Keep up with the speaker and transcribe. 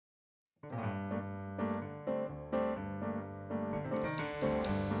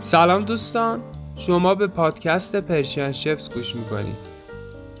سلام دوستان، شما به پادکست پرشین شفز گوش میکنید.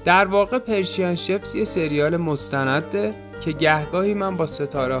 در واقع پرشین شفز یه سریال مستنده که گهگاهی من با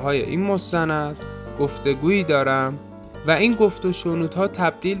ستاره های این مستند گفتگویی دارم و این گفت و شنودها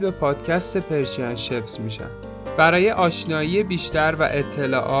تبدیل به پادکست پرشین شفز میشن. برای آشنایی بیشتر و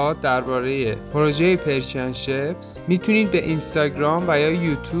اطلاعات درباره پروژه پرشین شفز میتونید به اینستاگرام و یا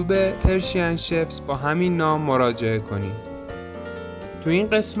یوتیوب پرشین شفز با همین نام مراجعه کنید. تو این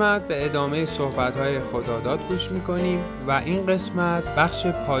قسمت به ادامه صحبت‌های خداداد گوش می‌کنیم و این قسمت بخش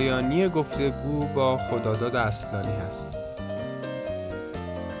پایانی گفتگو با خداداد اصلانی هست.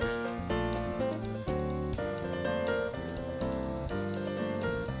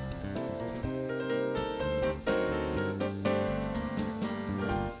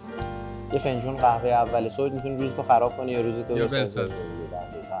 یه فنجون قهوه اول صبح میتونه روزتو خراب کنه یا روزتو بسازه.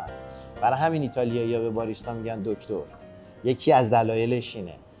 برای همین ایتالیایی‌ها به باریستا میگن دکتر. یکی از دلایلش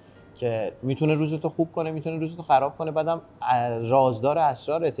اینه که میتونه روزتو خوب کنه، میتونه روزتو خراب کنه، بعدم رازدار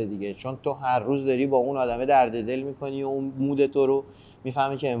اسرارته دیگه، چون تو هر روز داری با اون آدمه درد دل میکنی و اون مود تو رو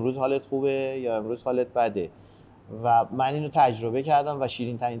میفهمی که امروز حالت خوبه یا امروز حالت بده. و من اینو تجربه کردم و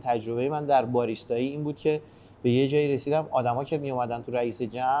شیرین ترین تجربه من در باریستایی این بود که به یه جایی رسیدم آدما که میومدن تو رئیس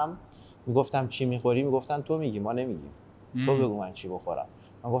جمع میگفتم چی میخوری، میگفتن تو میگی، ما نمیگیم. تو بگو من چی بخورم.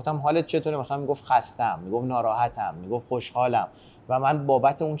 من گفتم حالت چطوره، مثلا میگفت خستم، میگفت ناراحتم، میگفت خوشحالم و من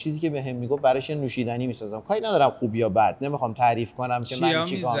بابت اون چیزی که بهم میگفت براش نوشیدنی میسازم. کاری ندارم خوب یا بد، نمیخوام تعریف کنم که من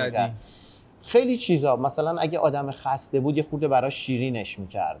چیکار میکردم. خیلی چیزا، مثلا اگه آدم خسته بود یه خورده براش شیرینش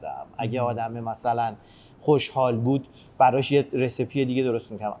میکردم، اگه آدم مثلا خوشحال بود براش یه رسیپی دیگه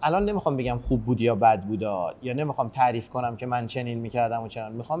درست میکردم. الان نمیخوام بگم خوب بود یا بد بود یا نمیخوام تعریف کنم که من چنین میکردم و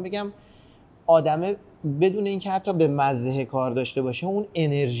چنان. میخوام بگم آدمه بدون اینکه حتی به مزه کار داشته باشه اون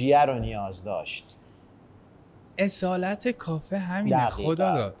انرژی رو نیاز داشت. اصالت کافه همینه.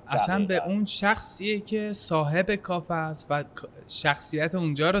 خداداد اصلا به اون شخصیه که صاحب کافه است و شخصیت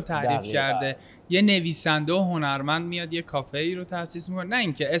اونجا رو تعریف کرده. یه نویسنده و هنرمند میاد یه کافه ای رو تأسیس میکنه، نه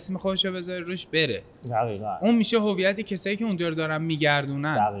اینکه اسم خودش رو بذاره روش بره. دقیقاً. اون میشه هویت کسایی که اونجا رو دارن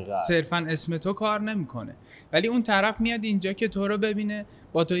میگردونن. صرفا اسم تو کار نمیکنه، ولی اون طرف میاد اینجا که تو رو ببینه،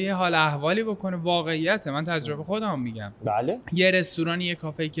 با تو یه حال احوالی بکنه. واقعیت من تجربه خودم میگم. بله. یه رستورانی، یه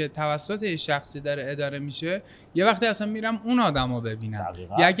کافه که توسط یه شخصی داره اداره میشه، یه وقتی اصلا میرم اون آدمو ببینم.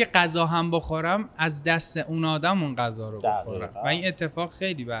 یا اگه غذا هم بخورم از دست اون آدم اون غذا رو بخورم. و این اتفاق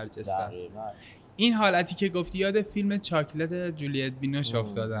خیلی برجسته است. این حالتی که گفتی یاد فیلم چاکلت جولیت بینوش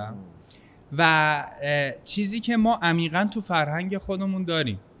افتادم و چیزی که ما عمیقاً تو فرهنگ خودمون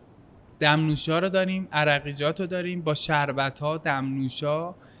داریم، دمنوشا رو داریم، عرقیجات رو داریم، با شربت‌ها،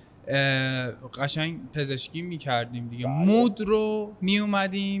 دمنوشا قشنگ پزشکی می‌کردیم دیگه. مود رو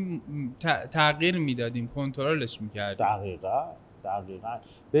میومدیم تغییر میدادیم، کنترلش می‌کردیم. دقیقاً.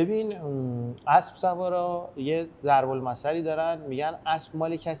 ببین اسب سوارا یه ضرب المثلی دارن، میگن اسب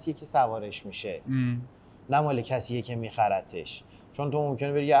مال کسیه که سوارش میشه، نه مال کسیه که میخرتش. چون تو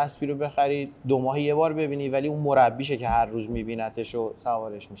ممکنه بری یه اسبی رو بخری 2 ماه یه بار ببینی، ولی اون مربیشه که هر روز میبینتش و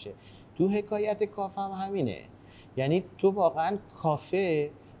سوارش میشه. تو حکایت کافه هم همینه. یعنی تو واقعا کافه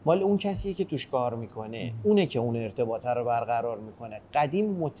مال اون کسیه که توش کار میکنه، اونه که اون ارتباطه رو برقرار میکنه.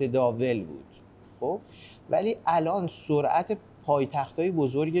 قدیم متداول بود، خب، ولی الان سرعت پایتختای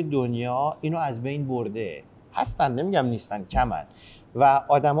بزرگ دنیا اینو از بین برده. هستن، نمیگم نیستن، کمن و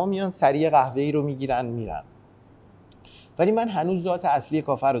آدما میان سریع قهوه‌ای رو میگیرن میرن. ولی من هنوز ذات اصلی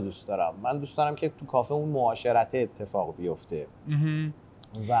کافه رو دوست دارم. من دوست دارم که تو کافه اون معاشرت اتفاق بیفته.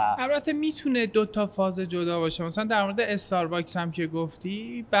 و البته میتونه 2 تا فاز جدا باشه. مثلا در مورد استارباکس هم که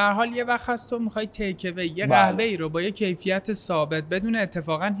گفتی، به هر حال یه وقت هست تو میخوای تیک اوی یه قهوه ای رو با یه کیفیت ثابت بدون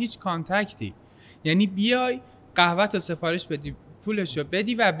اتفاقا هیچ کانتکتی، یعنی بیای قهوه‌تو سفارش بدی، پولشو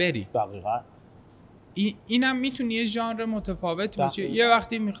بدی و بری. دقیقاً. اینم میتونه یه ژانر متفاوت باشه. یه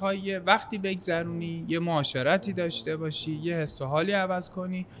وقتی میخوای یه وقتی بگذرونی، یه معاشرتی داشته باشی، یه حس و حالی عوض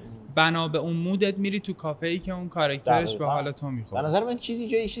کنی، بنا به اون مودت میری تو کافه‌ای که اون کاراکترش به حال تو میخوره. به نظر من چیزی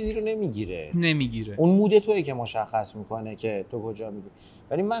جای چیزی رو نمیگیره. اون مود توئه که مشخص میکنه که تو کجا میری.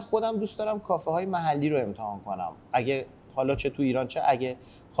 ولی من خودم دوست دارم کافه های محلی رو امتحان کنم. اگه حالا چه تو ایران چه اگه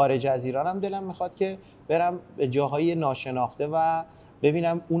خارج از ایرانم دلم میخواد که برم به جاهای ناشناخته و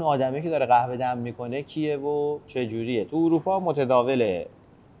ببینم اون آدمی که داره قهوه دم میکنه کیه و چه جوریه. تو اروپا متداوله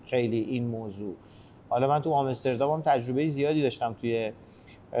خیلی این موضوع. حالا من تو آمستردام تجربه زیادی داشتم توی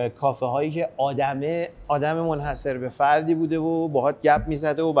کافه هایی که آدم منحصر به فردی بوده و باهات گپ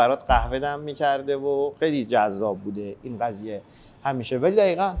میزده و برات قهوه دم میکرده و خیلی جذاب بوده این قضیه همیشه. ولی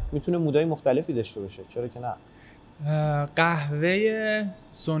دقیقاً میتونه مودای مختلفی داشته باشه، چرا که نه. قهوه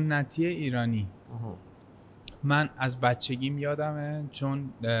سنتی ایرانی من از بچگیم یادمه، چون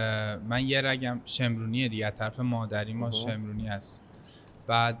من یه رگم شمرونیه دیگه، طرف مادری ما شمرونی هست.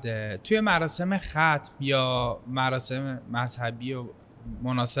 بعد توی مراسم ختم یا مراسم مذهبی و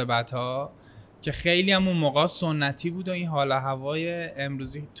مناسبت ها که خیلی همون موقع سنتی بود و این حال هوای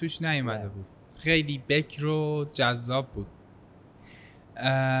امروزی توش نیومده بود، خیلی بکر و جذاب بود.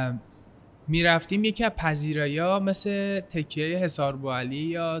 میرفتیم یکی از پذیرایی‌ها مثل تکیه حصار بوعلی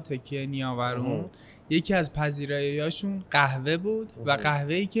یا تکیه نیاورون، یکی از پذیرایی‌هاشون قهوه بود و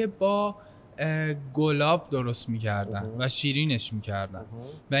قهوه‌ای که با گلاب درست میکردن و شیرینش میکردن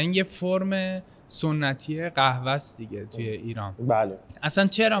و این یه فرم سنتی قهوه است دیگه توی ایران. بله. اصلا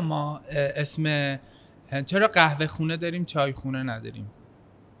چرا ما چرا قهوه خونه داریم چای خونه نداریم؟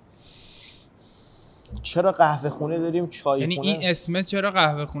 چرا قهوه خونه داریم چای یعنی خونه؟ این اسمه چرا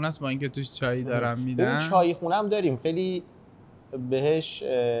قهوه خونه است با اینکه توش چای دارن میدن؟ این چای خونه هم داریم، خیلی بهش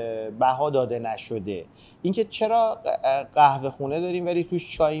بها داده نشده. اینکه چرا قهوه خونه داریم ولی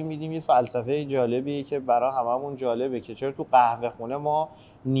توش چای میدیم، یه فلسفه جالبیه که برای هممون جالبه که چرا تو قهوه خونه ما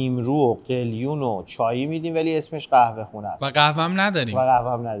نیمرو و قلیون و چای میدیم ولی اسمش قهوه خونه است و قهوه هم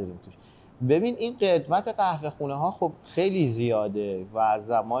نداریم توش. ببین این قدمت قهوه خونه ها خب خیلی زیاده و از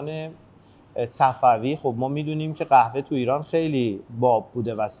زمان صفوی خب ما میدونیم که قهوه تو ایران خیلی باب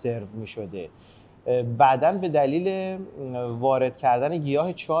بوده و سرو میشده. بعداً به دلیل وارد کردن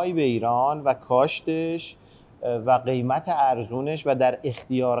گیاه چای به ایران و کاشتش و قیمت ارزونش و در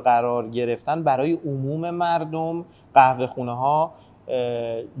اختیار قرار گرفتن برای عموم مردم، قهوه خونه ها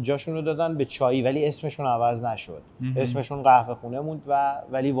جاشون رو دادن به چایی ولی اسمشون عوض نشد. اسمشون قهوه خونه موند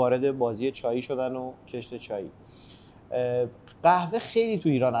ولی وارد بازی چایی شدن و کشت چایی. قهوه خیلی تو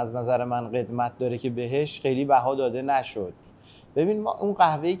ایران از نظر من قدمت داره که بهش خیلی بها داده نشد. ببین ما اون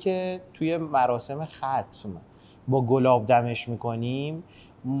قهوه‌ای که توی مراسم ختم با گلاب دمش میکنیم،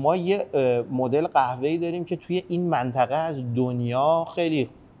 ما یه مدل قهوه‌ای داریم که توی این منطقه از دنیا خیلی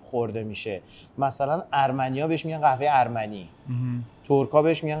خورده میشه. مثلا ارمنی‌ها بهش میگن قهوه ارمنی، ترک‌ها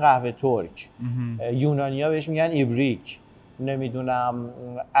بهش میگن قهوه ترک، یونانی‌ها بهش میگن ایبریک، نمیدونم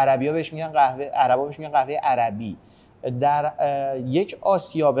عربی‌ها بهش میگن قهوه عربی. در یک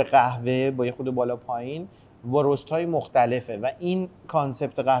آسیاب قهوه با یه خود بالا پایین با رست‌های مختلفه و این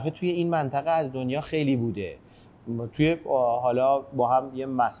کانسپت قهوه توی این منطقه از دنیا خیلی بوده. توی حالا با هم یه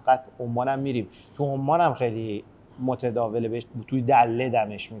مسقط عمان هم میریم، تو عمان هم خیلی متداوله، بهش توی دله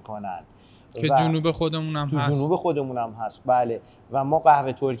دمش میکنن که جنوب خودمون هم هست. جنوب خودمون هم هست بله. و ما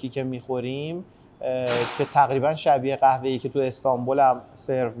قهوه ترکی که میخوریم که تقریبا شبیه قهوه‌ای که تو استانبول هم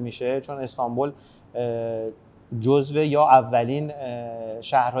سرو میشه، چون استانبول جزو یا اولین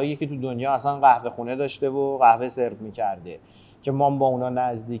شهرهایی که تو دنیا اصلا قهوه خونه داشته و قهوه سرو میکرده که ما با اونا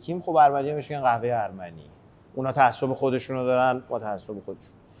نزدیکیم. خب ارمنی‌ها بهش میگن قهوه ارمنی. اونا تعصب خودشونو دارن،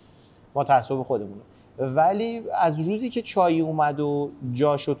 ما تعصب خودمون. ولی از روزی که چای اومد و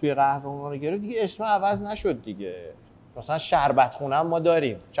جاشو توی قهوه خونه گرفت دیگه اسم عوض نشد دیگه. مثلا شربت خونه هم ما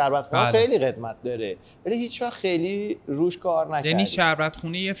داریم، شربت خونه خیلی قدمت داره ولی هیچ وقت خیلی روش کار نکردیم. یعنی شربت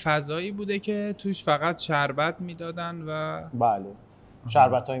خونه یه فضایی بوده که توش فقط شربت میدادن و بله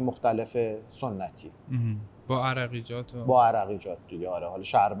شربت‌های مختلف سنتی با عرقیجات دیگه. آره حالا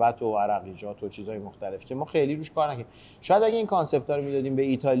شربت و عرقیجات و چیزهای مختلف که ما خیلی روش کار نکردیم. شاید اگه این کانسپت‌ها رو میدادیم به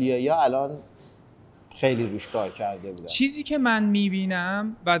ایتالیایی‌ها الان خیلی روش کار کرده بودن. چیزی که من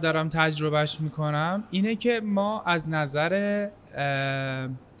میبینم و دارم تجربهش میکنم اینه که ما از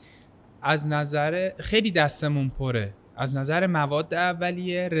نظر خیلی دستمون پره، از نظر مواد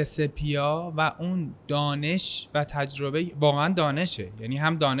اولیه، رسپیا و اون دانش و تجربه. واقعا دانشه، یعنی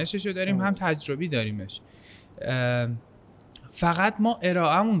هم دانششو داریم هم تجربی داریمش. فقط ما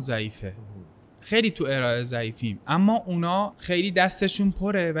ارائه‌مون ضعیفه، خیلی تو ارائه ضعیفیم، اما اونا خیلی دستشون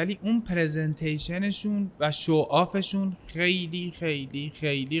پره ولی اون پرزنتیشنشون و شوآفشون خیلی خیلی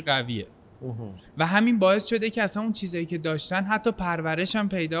خیلی قویه و همین باعث شده که اصلا اون چیزایی که داشتن حتی پرورش هم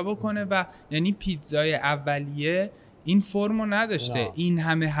پیدا بکنه و یعنی پیتزای اولیه این فرمو نداشته این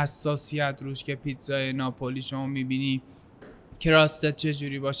همه حساسیت روش که پیتزای ناپولی شما میبینی کراستت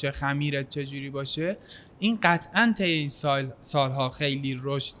چجوری باشه، خمیرت چجوری باشه. این قطعاً طی این سالها خیلی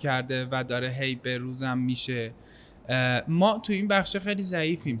رشد کرده و داره هی به روزم میشه. ما تو این بخش خیلی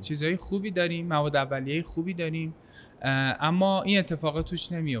ضعیفیم، چیزهای خوبی داریم، مواد اولیه خوبی داریم، اما این اتفاق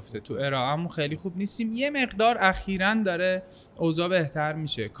توش نمیفته. تو ارائه‌مون خیلی خوب نیستیم. یه مقدار اخیراً داره اوضاع بهتر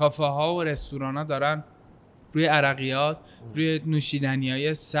میشه. کافه ها و رستوران ها دارن روی عرقیات، روی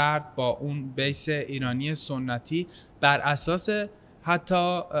نوشیدنی‌های سرد با اون بیس ایرانی سنتی بر اساس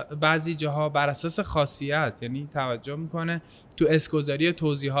حتی بعضی جاها بر اساس خاصیت، یعنی توجه میکنه تو اسکوزاری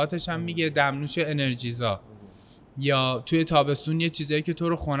توضیحاتش هم میگه دمنوش انرژیزا، یا توی تابستون یه چیزایی که تو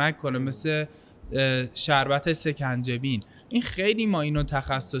رو خنک کنه مثل شربت سکنجبین. این خیلی ما اینو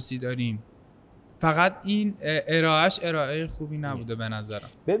تخصصی داریم، فقط این ارائه خوبی نبوده به نظرم.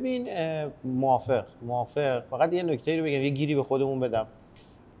 ببین موافق. فقط یه نکته رو بگم، یه گیری به خودمون بدم.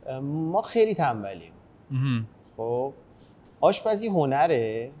 ما خیلی تنبلیم. خب آشپزی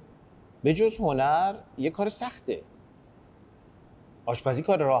هنره، به جز هنر یه کار سخته. آشپزی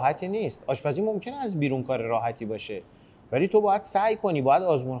کار راحتی نیست. آشپزی ممکنه از بیرون کار راحتی باشه، ولی تو باید سعی کنی، باید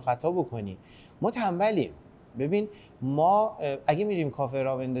آزمون خطا بکنی. ما تنبلیم. ببین ما اگه میریم کافه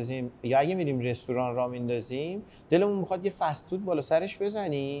را بندازیم یا اگه میریم رستوران را بندازیم، دلمون میخواد یه فست فود بالا سرش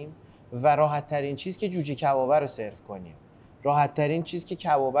بزنیم و راحت ترین چیز که جوجه کبابه رو سرو کنیم، راحت ترین چیز که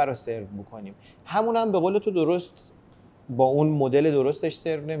کبابه رو سرو بکنیم. همون هم به قول تو درست با اون مدل درستش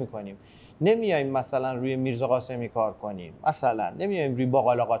سرو نمی‌کنیم. نمیایم مثلا روی میرزا قاسمی کار کنیم، مثلا نمیایم روی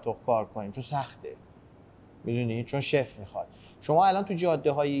باقالا قاتق کار کنیم چون سخته، میدونی، چون شف میخواد. شما الان تو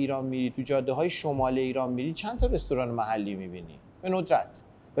جاده های ایران میری، تو جاده های شمال ایران میری، چند تا رستوران محلی میبینی به ندرت،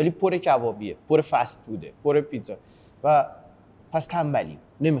 ولی پر کبابیه، پر فست فوده، پر پیتزا. و پس تنبلیم،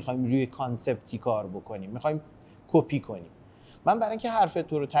 نمیخوایم روی کانسپتی کار بکنیم، میخوایم کپی کنیم. من برای اینکه حرف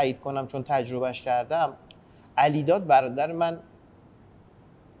تو رو تایید کنم چون تجربهش کردم، علیداد برادر من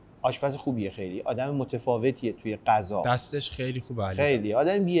آشپز خوبیه، خیلی آدم متفاوتیه توی غذا، دستش خیلی خوبه. خیلی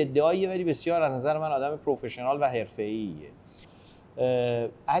آدم بی ادعاییه ولی بسیار از نظر من آدم پروفشنال و حرفه‌ایه.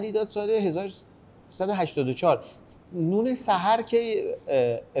 علیداد سال 1384 نون سحر که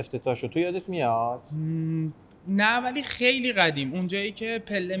افتتاح شد، تو یادت میاد؟ نه ولی خیلی قدیم، اونجایی که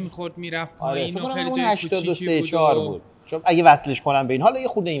پله میخورد میرفت پایین. فکر کنم همون 83-4 بود. چون اگه وصلش کنم به این، حالا یه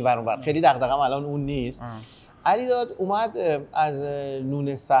خود این ور اون ور، خیلی دغدغه‌ام الان اون نیست. علیداد اومد از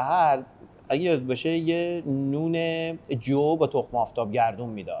نون سحر، اگه یاد باشه، یه نون جو با تخم آفتاب گردون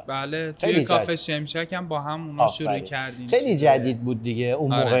میداد. بله، توی کافه شمشک هم با هم اونا شروع کردیم. خیلی جدید بود دیگه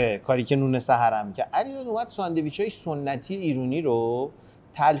اون موقع کاری که نون سحر هم کرد. علیداد اومد ساندویچ‌های سنتی ایرانی رو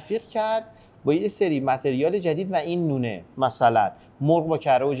تلفیق کرد با یه سری متریال جدید و این نونه، مثلا مرغ با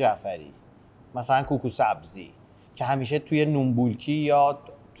کره و جعفری، مثلا کوکو سبزی که همیشه توی نونبولکی یا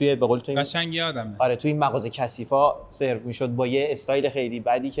توی به قول تو قشنگ یادمه، آره، توی این مغازه کثیفا سرو میشد با یه استایل خیلی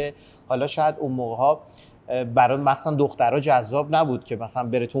بدی که حالا شاید اون موقع‌ها برای مثلا دخترها جذاب نبود که مثلا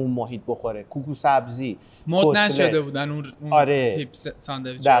بره تو اون محیط بخوره. کوکو سبزی مد نشده بودن اون آره، تیپ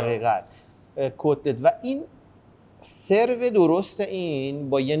ساندویچ. دقیقاً کتلت. و این سرو درست این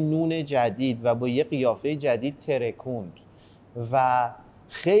با یه نون جدید و با یه قیافه جدید ترکوند و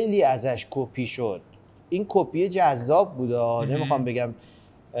خیلی ازش کپی شد. این کپی جذاب بود. نمیخوام بگم،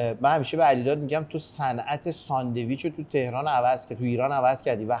 من همیشه به علیداد میگم تو صنعت ساندویچ رو تو تهران عوض که تو ایران عوض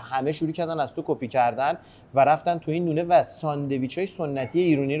کردی و همه شروع کردن از تو کپی کردن و رفتن تو این نونه و ساندویچ‌های سنتی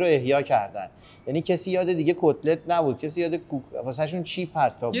ایرانی رو احیا کردن. یعنی کسی یاد دیگه کتلت نبود، کسی یاد واسهشون چیپ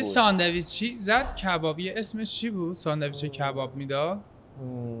حتی بود. یه ساندویچی زد کبابی، اسمش چی بود؟ ساندویچ کباب میداد.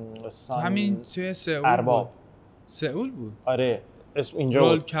 همین توی سئول ارباب بود. سئول بود. آره اسم اینجا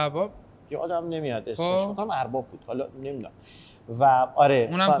رول بود. کباب یادم نمیاد اسمش، فکر کنم ارباب بود، حالا نمیدونم. و آره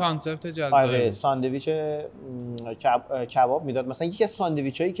اونم کانسپت جذابه. آره ساندویچ کباب میداد. مثلا یکی از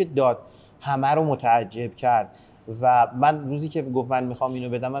ساندویچایی که داد همه رو متعجب کرد و من روزی که گفت من میخوام اینو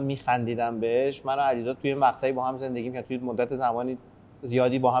بدم من میخندیدم بهش. من و علیداد توی مقطعی با هم زندگی می‌کردیم، توی مدت زمانی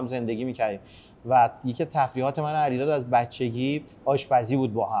زیادی با هم زندگی می‌کردیم و یکی تفریحات من و علیداد از بچگی آشپزی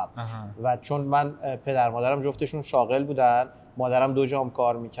بود با هم. و چون من پدر مادرم جفتشون شاغل بودن، مادرم 2 جام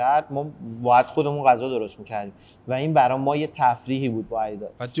کار میکرد، ما باید خودمون غذا درست میکردیم و این برای ما یه تفریحی بود با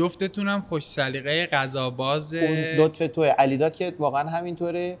علیداد. و جفتتون هم خوش سلیقه غذا باز. اون لطف توه. علیداد که واقعا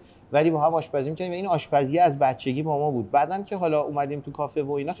همینطوره، ولی با هم آشپزی میکردیم و این آشپزی از بچگی با ما بود. بعدن که حالا اومدیم تو کافه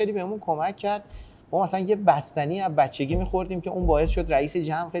و اینا خیلی بهمون کمک کرد. ما مثلا یه بستنی از بچگی می‌خوردیم که اون باعث شد رئیس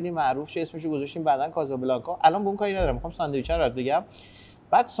جمع خیلی معروف شه، اسمشو گذاشتیم بعدن کازابلانکا. الان به اون کاری ندارم، می‌خوام ساندویچ رو بگم.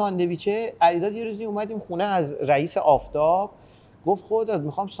 بعد ساندویچ علیداد یه روزی اومدیم خونه از رئیس آفتاب، گفت خداداد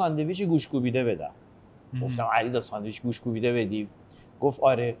می‌خوام ساندویچ گوشت کوبیده بدم. گفتم علیداد ساندویچ گوشت کوبیده بدی؟ گفت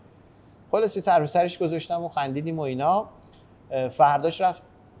آره. خلاص سر به سرش گذاشتم و خندیدیم و اینا. فرداش رفت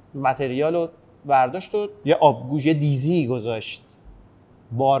متریالو برداشت و یه آبگوش دیزی گذاشت،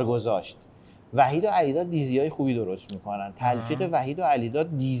 بار گذاشت. وحید و علیداد دیزیای خوبی درست میکنن. تلفیق وحید و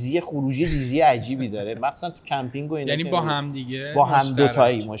علیداد دیزی خروجی دیزی عجیبی داره، مخصوصا تو کمپینگ و اینا. یعنی با هم دیگه، با هم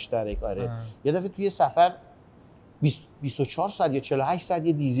دوتایی مشترک. آره یه دفعه توی سفر 24 ساعت یا 48 ساعت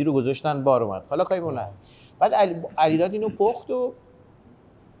یه دیزی رو گذاشتن بار اومد. حالا کاری بونه. بعد علیداد اینو پخت و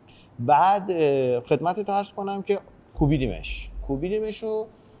بعد خدمتت عرض کنم که کوبیدیمش و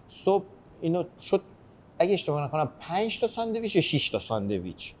صبح اینو شد اگه اشتباه نکنم 5 تا ساندویچ یا 6 تا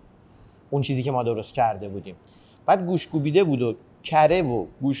ساندویچ، اون چیزی که ما درست کرده بودیم. بعد گوشت کوبیده بود و کره و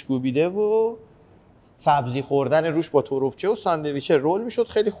گوشت کوبیده و سبزی خوردن روش با توربچه و ساندویچ رول میشد،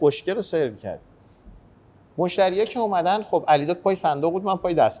 خیلی خوشگل رو سرو کرد. مشتری‌ها که اومدن، خب علیداد پای صندوق بود، من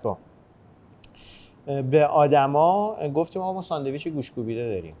پای دستگاه. به آدما گفتیم ما ساندویچ گوشت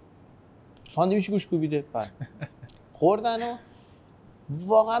کوبیده داریم. ساندویچ گوشت کوبیده خوردن و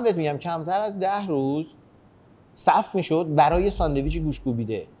واقعا بهت میگم کمتر از 10 روز صف میشد برای ساندویچ گوشت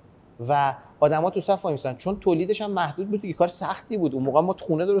کوبیده و آدما تو صف وایسن، چون تولیدش هم محدود بود دیگه، کار سختی بود. اون موقع ما تو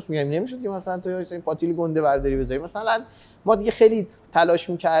خونه درست می‌کردیم، نمیشد که مثلا تو این پاتیل گنده برداری بذاری. مثلا ما دیگه خیلی تلاش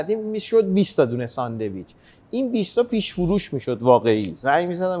می‌کردیم، میشد 20 تا دونه ساندویچ. این 20 تا پیش فروش میشد واقعی. زنگ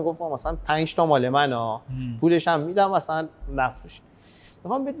می‌زدم گفتم مثلا 5 تا مال منه، پولش هم میدم مثلا نفروش.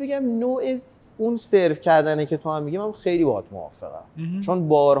 میخوام بهت بگم نوع اون سرو کردنه که تو هم میگی، من خیلی باهات موافقم. چون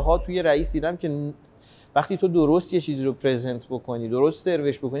بارها توی رئیس دیدم که وقتی تو درست یه چیزی رو پرزنت بکنی، درست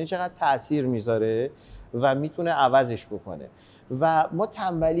سروش بکنی، چقدر تأثیر میذاره و میتونه عوضش بکنه. و ما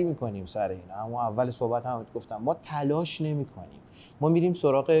تنبلی میکنیم سر این. اما اول صحبت هم گفتم ما تلاش نمیکنیم، ما میریم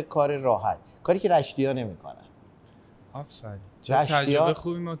سراغ کار راحت، کاری که رشتی‌ها نمیکنن. آفرین. تجربه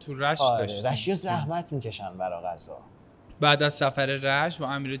خوبی ما تو رشت داشتیم. رشتی‌ها زحمت میکشن برای غذا. بعد از سفر رشت با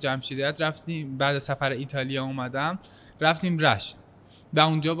امیر جمشیدیت رفتیم، بعد از سفر ایتالیا اومدم رفتیم رشت و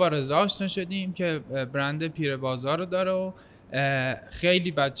اونجا با رضا آشنا شدیم که برند پیر بازار رو داره و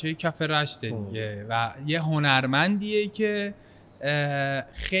خیلی بچه کف رشته دیگه و یه هنرمندیه که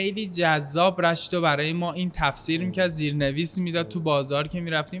خیلی جذاب رشتو برای ما این تفسیر میکرد، زیرنویس میداد تو بازار که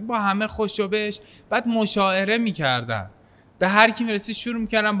میرفتیم با همه خوش و بش، بعد مشاعره میکردن، به هر کی میرسی شروع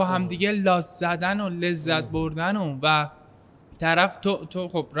میکردن با هم دیگه لاس زدن و لذت بردن و طرف تو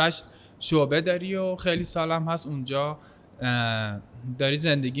خب رشت شعبه داری و خیلی سالم هست اونجا داری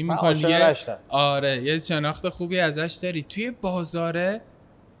زندگی میکنی، آره یه شناخت خوبی ازش داری. توی بازاره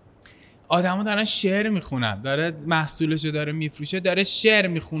آدمو دارن شعر میخونن، داره محصولشو داره میفروشه، داره شعر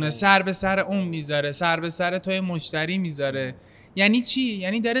میخونه، سر به سر اون میذاره، سر به سر توی مشتری میذاره. یعنی چی؟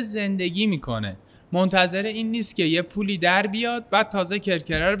 یعنی داره زندگی میکنه، منتظر این نیست که یه پولی در بیاد بعد تازه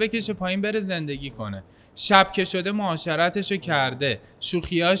کرکره رو بکشه پایین بره زندگی کنه. شب که شده معاشرتشو کرده،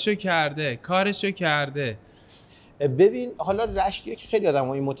 شوخیاشو کرده، کارشو کرده. ببین حالا رشتی‌ها که خیلی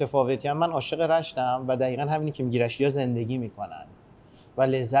آدمای متفاوتی هم، من عاشق رشتم و دقیقاً همینی که میگی، رشتی‌ها زندگی میکنن و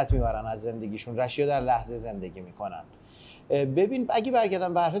لذت میبرن از زندگیشون. رشتی‌ها در لحظه زندگی میکنن. ببین اگه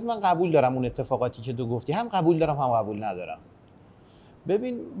برگردم به حرفت، من قبول دارم اون اتفاقاتی که تو گفتی، هم قبول دارم هم قبول ندارم.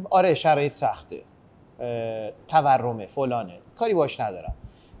 ببین آره شرایط سخته، تورمه، فلانه، کاری باش ندارم،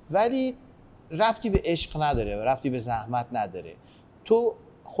 ولی ربطی به عشق نداره و ربطی به زحمت نداره. تو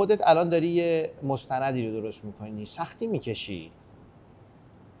خودت الان داری یه مستندی رو درست میکنی، سختی میکشی،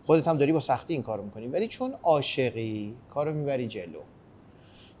 خودت هم داری با سختی این کارو میکنی، ولی چون عاشقی کارو میبری جلو.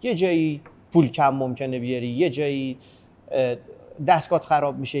 یه جایی پول کم ممکنه بیاری، یه جایی دستگاهت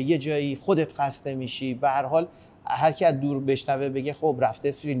خراب میشه، یه جایی خودت خسته میشی. به هر حال هر کی از دور بشنوه بگه خب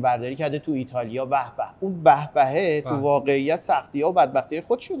رفته فیلم برداری کرده تو ایتالیا، به به، اون به بهه تو واقعیت سختی‌ها و بدبختی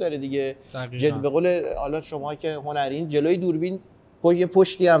خودشو داره دیگه. به قول حالا شما که هنرین، جلوی دوربین یه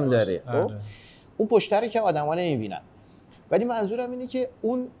پشتی هم داره. اون پشتره که آدما نمیبینن. ولی منظورم اینه که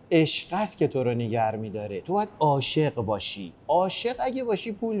اون عشق است که تو رو نگه می‌داره. تو باید عاشق باشی. عاشق اگه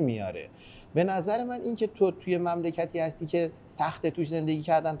باشی پول میاره. به نظر من این که تو توی مملکتی هستی که سخت توش زندگی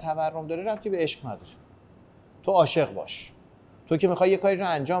کردن تورم داره، ربطی به عشق نداره. تو عاشق باش. تو که میخوای یه کاری رو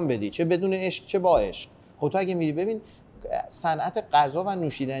انجام بدی، چه بدون عشق چه با عشق. خب تو اگه میری، ببین صنعت غذا و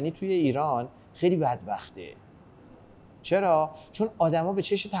نوشیدنی توی ایران خیلی بدبخته. چرا؟ چون آدما به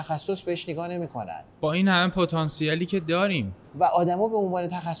چش تخصص بهش نگاه نمی‌کنن. با این همه پتانسیلی که داریم و آدما به عنوان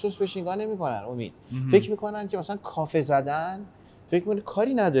تخصص بهش نگاه نمی‌کنن. امید فکر می‌کنن که مثلا کافه زدن، فکر می‌کنه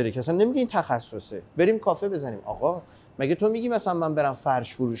کاری نداره، که اصلا نمیگه این تخصصه. بریم کافه بزنیم. آقا مگه تو میگی مثلا من برم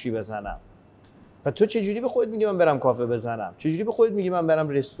فرش فروشی بزنم؟ و تو چه جوری به خودت میگی من برم کافه بزنم؟ چه جوری به خودت میگی من برم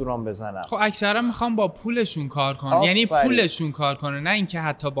رستوران بزنم؟ خب اکثرا میخوام با پولشون کار کنن. یعنی پولشون کار کنن، نه اینکه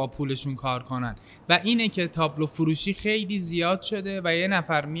حتی با پولشون کار کنن. و اینه که تابلو فروشی خیلی زیاد شده و یه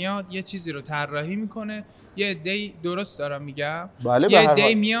نفر میاد یه چیزی رو طراحی میکنه، یه عده‌ای، درست دارم میگم؟ بله، یه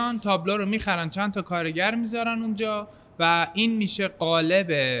عده‌ای میان تابلو رو میخرن، چند تا کارگر میذارن اونجا و این میشه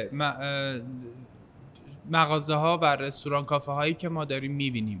قالب مغازه ها و رستوران کافه هایی که ما داریم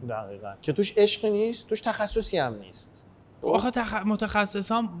میبینیم. دقیقاً. که توش عشق نیست، توش تخصصی هم نیست. آخه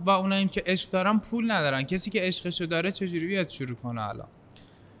متخصصان و اونایی که عشق دارن پول ندارن. کسی که عشقشو داره چجوری بیاد شروع کنه الان؟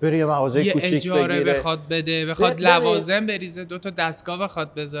 بره یه مغازه کوچیک بگیره، اجاره بخواد بده، بخواد لوازم بریزه، 2 تا دستگاه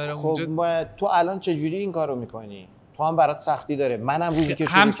بخواد بذاره خب اونجا. تو الان چجوری این کارو میکنی؟ تو هم برات سختی داره. منم روزی که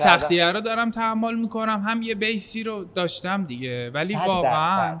هم سختیه رو دارم تحمل میکنم، هم یه بیسی رو داشتم دیگه، ولی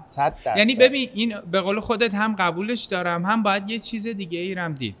واقعا 100%. یعنی ببین این به قول خودت هم قبولش دارم، هم باید یه چیز دیگه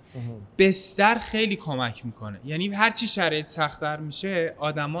ایرم دید. بستر خیلی کمک میکنه، یعنی هرچی شرایط سخت‌تر میشه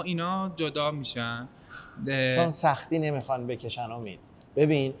آدما اینا جدا میشن، چون سختی نمیخوان بکشن. امید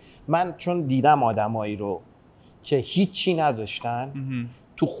ببین من چون دیدم آدمایی رو که هیچی نداشتن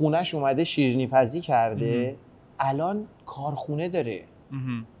تو خونش اومده شیرینی پزی کرده، الان کارخونه داره،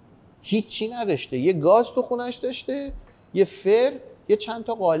 هیچی نداشته، یه گاز تو خونش داشته، یه فر، یه چند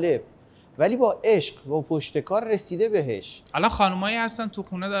تا قالب، ولی با عشق و پشتکار رسیده بهش. الان خانمایی هستن تو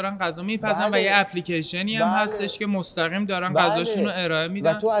خونه دارن غذا میپزن و یه اپلیکیشنی هم هستش که مستقیم دارن غذاشون رو ارائه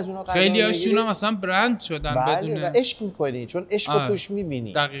میدن و تو از اونها خیلی هاشون هم مثلا برند شدن بدون و عشق میکنی، چون عشق رو توش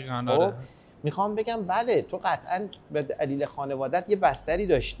میبینی. دقیقاً. خب میخوام بگم بله تو قطعاً به دلیل خانوادت یه بستری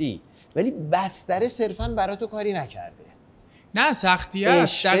داشتی، ولی بستر صرفاً برای تو کاری نکرده. نه سختی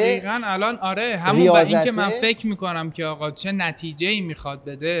هست دقیقاً. الان آره همون با این که من فکر میکنم که آقا چه نتیجه‌ای میخواد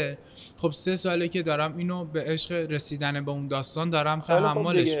بده، خب 3 ساله که دارم اینو به عشق رسیدن به اون داستان دارم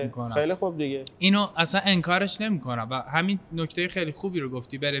تحملش میکنم. خیلی خوب دیگه، اینو اصلا انکارش نمیکنم و همین نکته خیلی خوبی رو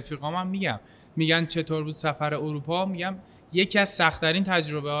گفتی. به رفیقام هم میگن چطور بود سفر اروپا، میگم یکی از سخت‌ترین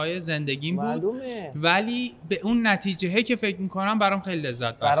تجربه‌های زندگیم بود. معلومه. ولی به اون نتیجه‌ای که فکر میکنم برام خیلی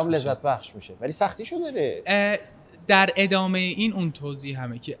لذت بخش میشه. ولی سختیشو داره. در ادامه این اون توضیح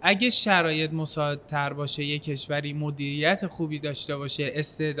همه که اگه شرایط مساعدتر باشه، یه کشوری مدیریت خوبی داشته باشه،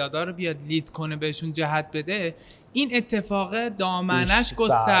 استعدادا رو بیاد لید کنه، بهشون جهت بده، این اتفاق دامنش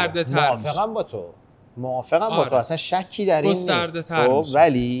گسترده تر میشه. موافقم با تو اصلا شکی در این نیست. خب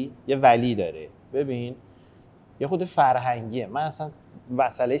ولی یه ولی داره. ببین یه خود فرهنگیه. من اصلا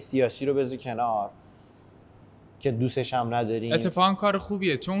مسئله سیاسی رو بذار کنار که دوستش هم نداریم، اتفاقا کار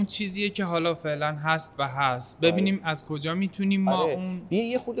خوبیه، چون اون چیزیه که حالا فعلا هست و هست. ببینیم از کجا میتونیم ما اون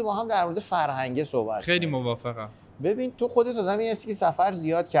یه خود با هم در مورد فرهنگه صحبت خیلی موافقم. ببین تو خودت آدمی هستی که سفر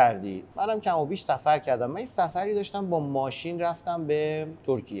زیاد کردی، منم کم و بیش سفر کردم. من این سفری داشتم با ماشین رفتم به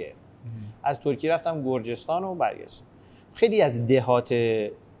ترکیه، از ترکیه رفتم گرجستان و برگشتم. خیلی از دهات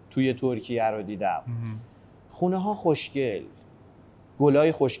توی ترکیه رو دیدم، خونه ها خوشگل،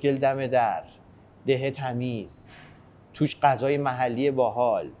 گلای خوشگل دم در، ده تمیز، توش غذای محلی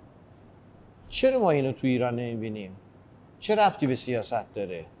باحال. چرا ما اینو تو ایران نمیبینیم؟ چه ربطی به سیاست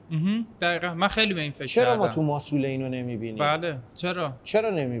داره؟ دقیقاً من خیلی به این فکر چرا کردم. ما تو ماسول اینو نمیبینیم؟ بله چرا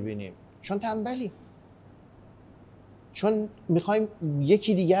نمیبینیم؟ چون تنبلی، چون میخوایم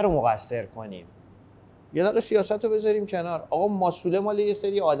یکی دیگر رو مقصر کنیم. یه دقیقه سیاست رو بذاریم کنار. آقا ماسوله مال یه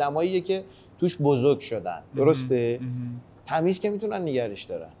سری آدماییه که توش بزرگ شدن، درسته؟ تمیز که میتونن نگرش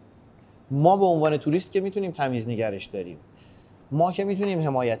دارن. ما به عنوان توریست که میتونیم تمیز نگرش داریم، ما که میتونیم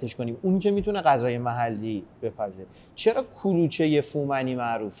حمایتش کنیم، اون که میتونه غذای محلی بپزه. چرا کلوچه فومنی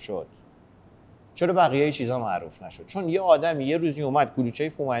معروف شد؟ چرا بقیه چیزا معروف نشد؟ چون یه آدمی یه روزی اومد کلوچه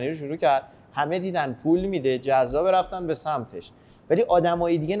فومنی رو شروع کرد، همه دیدن پول میده، جذاب، رفتن به سمتش، ولی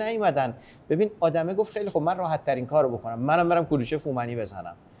آدمای دیگه نیومدن. ببین آدمه گفت خیلی خب من راحت ترین کارو بکنم، منم برم کلوچه فومنی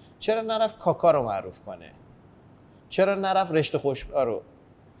بزنم. چرا نرفت کاکا رو معروف کنه؟ چرا نرفت رشته خوشکا رو،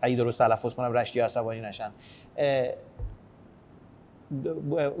 اگه درست تلفظ کنم رشتی عصبانی نشن،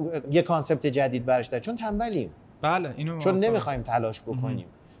 یه کانسپت جدید برش داره؟ چون تنبلیم. بله اینو چون نمیخوایم تلاش بکنیم.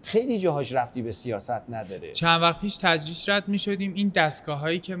 خیلی جاهاش رفتی به سیاست نداره. چند وقت پیش تجریش رد میشدیم این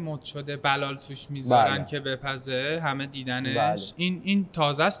دستگاهایی که مد شده بلال توش میذارن که بپزه، همه دیدنش. این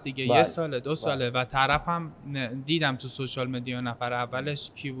تازه است دیگه. یه ساله 2 ساله و طرفم دیدم تو سوشال مدیا نفر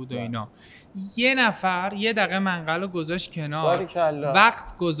اولش کی بود و اینا. یه نفر یه دقیقه منقلو گذاشت کنار،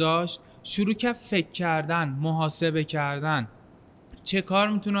 وقت گذاشت، شروع کرد فکر کردن، محاسبه کردن، چه کار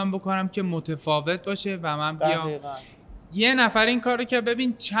میتونم بکنم که متفاوت باشه و من بیام. یه نفر این کارو که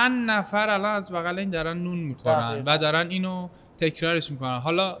ببین چند نفر الان از بغل این دارن نون میخورن و دارن اینو تکرارش میکنن.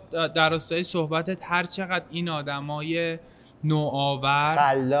 حالا در راستای صحبتت هر چقدر این آدمای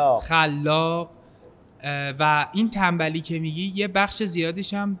نوآور، خلاق و این تنبلی که میگی، یه بخش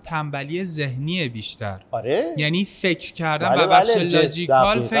زیادیش هم تنبلی ذهنیه بیشتر. یعنی فکر کردن و بخش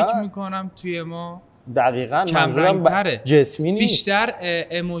لاجیکال فکر میکنم توی ما دقیقاً منظورم جسمی نیست، بیشتر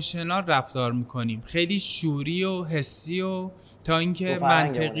ایموشنال رفتار میکنیم، خیلی شوری و حسی و تا اینکه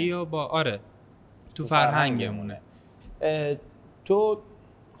منطقی و با تو فرهنگمونه. تو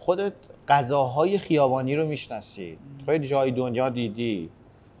خودت غذاهای خیابانی رو میشناسی، خیلی جای دنیا دیدی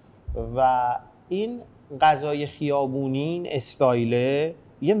و این غذای خیابونی، این استایله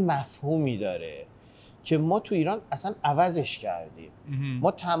یه مفهومی داره که ما تو ایران اصلا عوضش کردیم.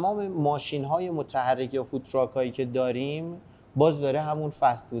 ما تمام ماشین‌های متحرک یا فودتراک‌هایی که داریم باز داره همون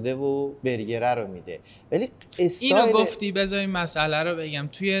فست فوده و برگره رو میده. ولی استایل اینو گفتی بذار این مسئله رو بگم.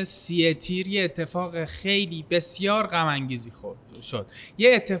 توی 3 تیر یه اتفاق خیلی بسیار غم انگیزی شد.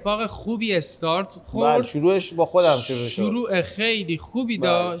 یه اتفاق خوبی استارت خورد. بله شروعش با خودم شروع خیلی خوبی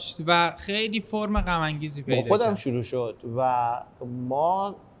داشت و خیلی فرم غم انگیزی پیدا کرد. با خودم شروع شد و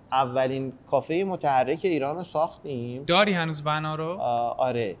ما اولین کافه متحرک ایران رو ساختیم. داری هنوز بنا رو؟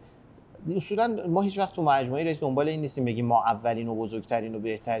 آره. اصولا ما هیچ وقت تو مجموعه رئیس دنبال این نیستیم بگیم ما اولین و بزرگترین و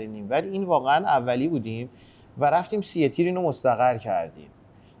بهترینیم، ولی این واقعا اولی بودیم و رفتیم 3 تیر اینو مستقر کردیم.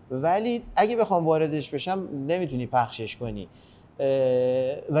 ولی اگه بخوام واردش بشم نمیتونی پخشش کنی،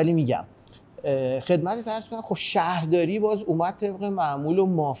 ولی میگم خدمت عرض کنم. خب شهرداری باز اومد طبق معمول و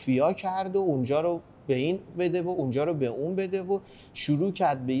مافیا کرد و اونجا رو به این بده و اونجا رو به اون بده و شروع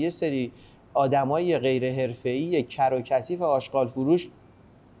کرد به یه سری آدمای غیر حرفه‌ای کر و کثیف آشغال فروش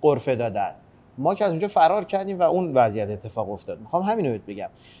غرفه دادن. ما که از اونجا فرار کردیم و اون وضعیت اتفاق افتاد. میخوام همین رو بهت بگم.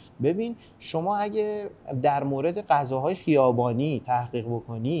 ببین شما اگه در مورد غذاهای خیابانی تحقیق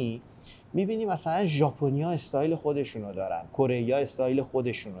بکنی میبینی مثلا ژاپنیا استایل خودشونو دارن، کره‌ای‌ها استایل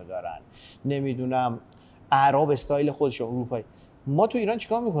خودشونو دارن، نمیدونم اعراب استایل خودشون، اروپایی. ما تو ایران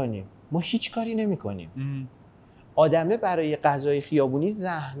چیکار میکنیم؟ ما هیچ کاری نمیکنیم. آدمه برای غذای خیابونی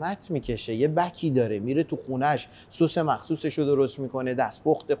زحمت میکشه، یه بکی داره، میره تو خونش سس مخصوصش رو درست میکنه،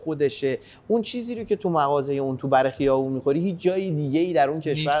 دستپخت خودشه. اون چیزی رو که تو مغازه اون تو برای خیابون میخوری هیچ جای دیگه ای در اون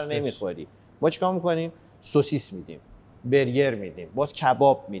کشور نمیخوری. ما چیکار میکنیم؟ سوسیس میدیم، برگر میدیم، باز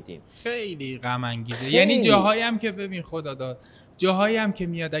کباب میدیم. خیلی غم انگیزه. یعنی جاهایی هم که ببین خداداد، جاهایی هم که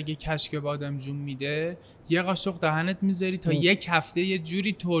میاد اگه کشک بادمجون میده یه قاشق دهنت میذاری تا یک هفته یه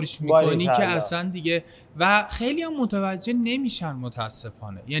جوری ترش میکنی که اصلا دیگه، و خیلی هم متوجه نمیشن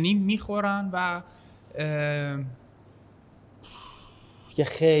متاسفانه. یعنی میخورن و که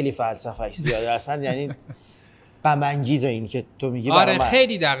خیلی فلسفه است زیاده اصلا. یعنی غم انگیزه این که تو میگی. آره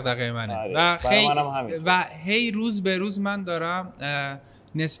خیلی دغدغه منه. آره. و خیلی و هی روز به روز من دارم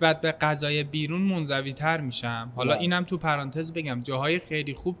نسبت به غذای بیرون منزوی تر میشم. حالا اینم تو پرانتز بگم جاهای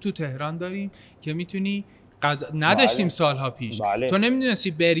خیلی خوب تو تهران داریم که میتونی نداشتیم سالها پیش. تو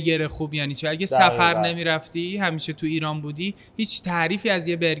نمیدونستی برگر خوب یعنی چی. اگه سفر نمیرفتی همیشه تو ایران بودی هیچ تعریفی از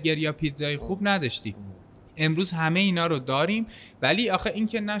یه برگر یا پیتزای خوب نداشتی. امروز همه اینا رو داریم، ولی آخه این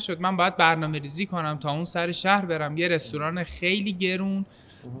که نشد من باید برنامه ریزی کنم تا اون سر شهر برم یه رستوران خیلی گرون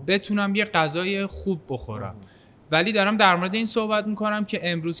بتونم یه غذای خوب بخورم. ولی دارم در مورد این صحبت میکنم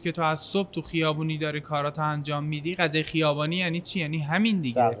که امروز که تو از صبح تو خیابونی داری کاراتو انجام میدی، غذای خیابانی یعنی چی؟ یعنی همین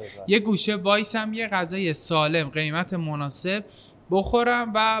دیگه. یه گوشه وایسم یه غذای سالم قیمت مناسب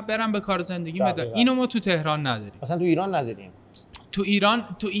بخورم و برم به کار زندگی بدم. اینو ما تو تهران نداریم. اصلا تو ایران نداریم. تو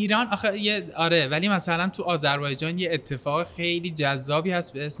ایران آخه آره، ولی مثلا تو آذربایجان یه اتفاق خیلی جذابی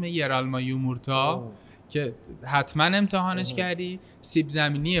هست به اسم یرالما یومورتا که حتما امتحانش کردی. سیب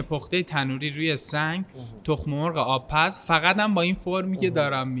زمینی پخته تنوری روی سنگ، تخم مرغ آبپز، فقط هم با این فرمی که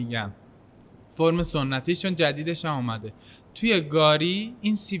دارم میگم، فرم سنتیش، چون جدیدش هم اومده. توی گاهی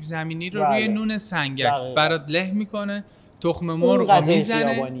این سیب زمینی رو روی نون سنگک برات له میکنه، تخم مرغ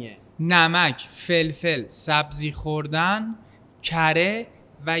میزنه، نمک، فلفل، سبزی خوردن، کره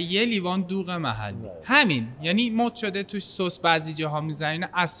و یه لیوان دوغ محلی. همین، یعنی مد شده توش سس بعضی جاها میزنین.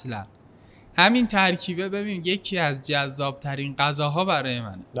 اصلا همین ترکیبه ببین یکی از جذابترین غذاها برای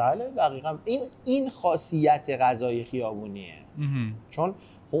منه. بله دقیقاً این خاصیت غذای خیابونیه. چون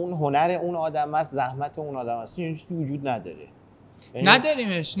اون هنر اون آدم است، زحمت اون آدم است، این چیزی وجود نداره.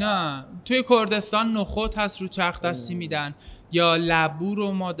 نداریمش. نه توی کردستان نخود هست رو چرخ دستی میدن، یا لبو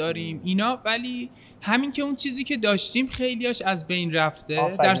رو ما داریم اینا، ولی همین که اون چیزی که داشتیم خیلیاش از بین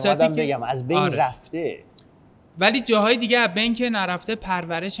رفته. در صورتی که بگم از بین رفته، ولی جاهای دیگه از بین که نرفته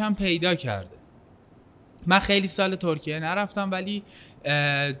پرورش هم پیدا کرده. من خیلی سال ترکیه نرفتم، ولی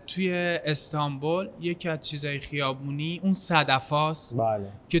توی استانبول یکی از چیزای خیابونی اون صدفاست. بله.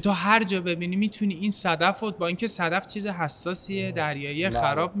 که تو هر جا ببینی میتونی این صدف، با اینکه صدف چیز حساسیه دریایی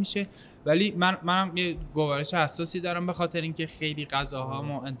خراب میشه، ولی منم یه گوارش حساسی دارم به خاطر اینکه خیلی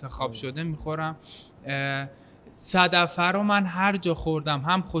غذاهامو انتخاب شده میخورم. صدفه رو من هر جا خوردم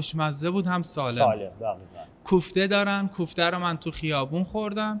هم خوشمزه بود هم ساله. کوفته دارن، کوفته رو من تو خیابون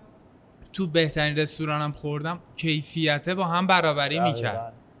خوردم، تو بهترین رستورانم خوردم، کیفیته با هم برابری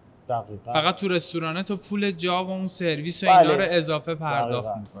میکرد. فقط تو رستورانه تو پول جا و اون سرویس و اینا رو اضافه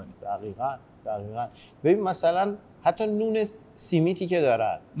پرداخت میکنی. دقیقاً. ببین مثلا حتی نون سیمیتی که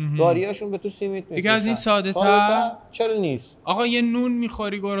دارن گاریاشون به تو سیمیت میفروشن. دیگه از این ساده تر چرا نیست؟ آقا یه نون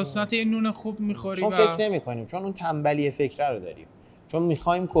میخوری گرسنت، یه نون خوب میخوری. چون فکر نمی‌کنیم، چون اون تنبلی فکر رو داریم، چون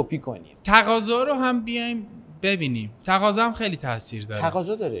میخوایم کپی کنیم. تقاضا رو هم بیایم ببینیم. تقاضا هم خیلی تاثیر داره.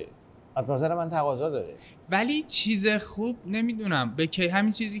 تقاضا داره. از نظر من تقاضا داره. ولی چیز خوب نمیدونم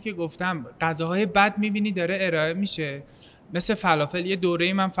همین چیزی که گفتم، غذاهای بد میبینی داره ارائه میشه، مثل فلافل. یه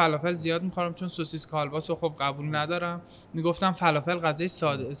دوره‌ای من فلافل زیاد میخورم چون سوسیس کالباسو خب قبول ندارم، میگفتم فلافل غذای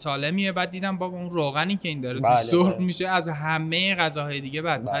سالمیه، بعد دیدم بابا اون روغنی که این داره تو سرخ میشه از همه غذاهای دیگه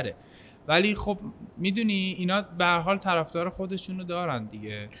بدتره. ولی خب میدونی اینا به هر حال طرفدار خودشونو دارن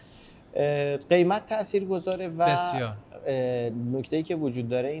دیگه. قیمت تاثیرگذاره و بسیار. نکته‌ای که وجود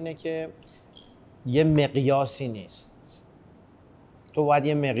داره اینه که یه مقیاسی نیست، تو باید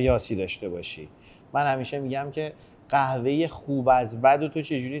یه مقیاسی داشته باشی. من همیشه میگم که قهوه خوب از بد رو تو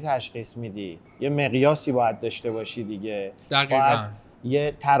چجوری تشخیص میدی؟ یه مقیاسی باید داشته باشی دیگه. دقیقاً. باید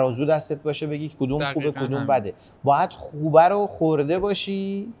یه ترازو دستت باشه بگی کدوم خوبه کدوم بده. باید خوبه رو خورده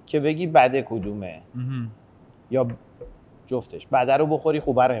باشی که بگی بده کدومه، یا جفتش. بده رو بخوری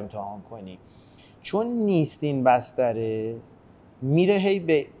خوبه رو امتحان کنی. چون نیست این بستره، میره هی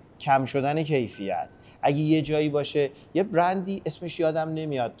به کم شدن کیفیت. اگه یه جایی باشه، یه برندی اسمش یادم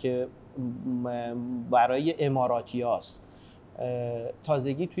نمیاد که برای اماراتی هاست،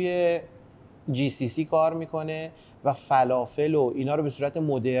 تازگی توی GCC کار میکنه و فلافل و اینا رو به صورت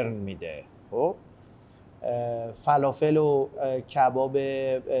مدرن میده. خب فلافل و کباب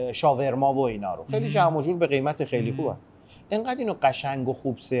شاورما و اینا رو خیلی جمع و جور به قیمت خیلی خوبه. انقدر اینو قشنگ و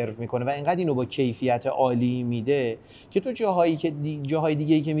خوب سرو میکنه و انقدر اینو با کیفیت عالی میده که تو جاهای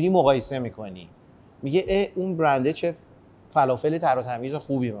دیگه‌ای که میری مقایسه میکنی، میگه اون برنده چه فلافل تر و تمیز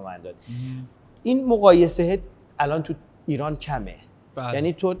خوبی به من داد. این مقایسه الان تو ایران کمه.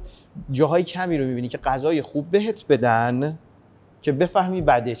 یعنی تو جاهای کمی رو میبینی که غذای خوب بهت بدن که بفهمی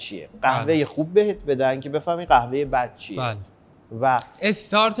بده چیه، قهوه خوب بهت بدن که بفهمی قهوه بد چیه. و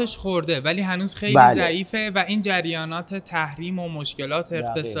استارتش خورده ولی هنوز خیلی ضعیفه و این جریانات تحریم و مشکلات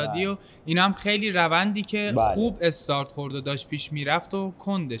اقتصادی و اینا هم خیلی روندی که خوب استارت خورده داشت پیش میرفت و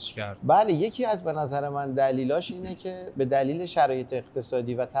کندش کرد. بله، یکی از به نظر من دلیلاش اینه که به دلیل شرایط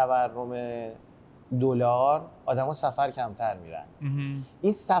اقتصادی و تورم دلار آدما سفر کمتر میرن.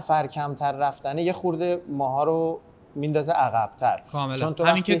 این سفر کمتر رفتنه یه خورده ماها رو میندازه عقب‌تر. چون تو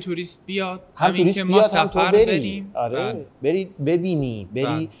همین که توریست بیاد، همین که ما سفر بریم، بری ببینی،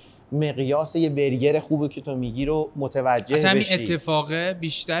 بری مقیاس یه برگر خوبه که تو میگی رو متوجه بشی. همین اتفاقه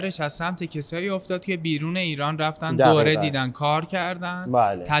بیشترش از سمت کسایی افتاد که بیرون ایران رفتن دوره دیدن، کار کردن،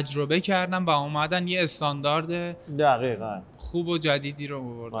 تجربه کردن و اومدن یه استاندارد خوب و جدیدی رو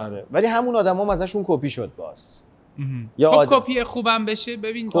آوردن. ولی همون آدمام ازشون کپی شد باز. خب کپی خوبم بشه،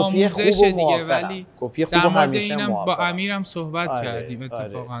 ببین آموزش دیگه. ولی کپی خوب همیشه موافقم. با امیرم صحبت کردیم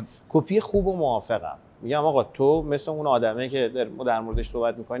اتفاقا. کپی خوب و موافقم. میگم آقا تو مثل اون آدمه که در موردش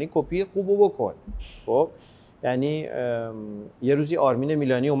صحبت میکنی کپی خوبو بکن. خب یعنی یه روزی آرمین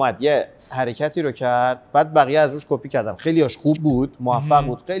میلانی اومد یه حرکتی رو کرد، بعد بقیه از روش کپی کردن. خیلیاش خوب بود، موفق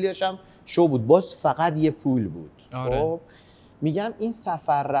بود، خیلیاش هم شو بود، باز فقط یه پول بود. خب میگم این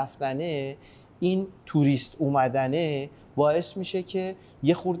سفر رفتنه، این توریست اومدنه باعث میشه که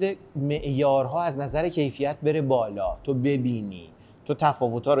یه خورده معیارها از نظر کیفیت بره بالا، تو ببینی، تو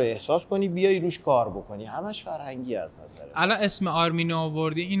تفاوت‌ها رو احساس کنی، بیای روش کار بکنی. همش فرهنگی از نظر الان اسم آرمین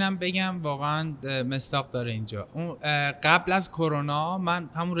آوردی، اینم بگم واقعا مصداق داره اینجا. اون قبل از کرونا من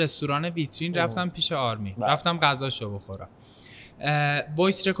همون رستوران ویترین رفتم پیش آرمین، رفتم غذاشو بخورم.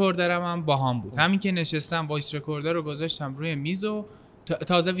 وایس رکوردرم هم باهام بود. همین که نشستم وایس رکوردر رو گذاشتم روی میز و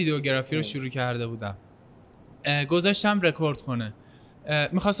تازه ویدیوگرافی رو شروع کرده بودم، گذاشتم رکورد کنه.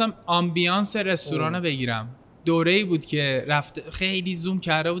 میخواستم آمبیانس رستوران رو بگیرم. دوره‌ای بود که خیلی زوم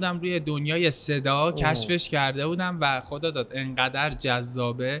کرده بودم روی دنیای صدا، کشفش کرده بودم و خداداد انقدر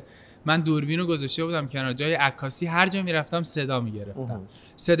جذابه. من دوربین رو گذاشته بودم کنار جای عکاسی، هر جا میرفتم صدا میگرفتم.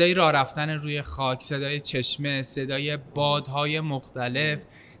 صدای راه رفتن روی خاک، صدای چشمه، صدای بادهای مختلف،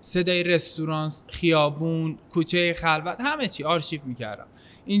 صدای رستوران، خیابون، کوچه خلوت، همه چی آرشیو میکردم.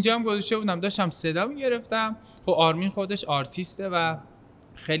 اینجا هم گذاشته بودم داشتم صدا میگرفتم. خب آرمین خودش آرتیسته و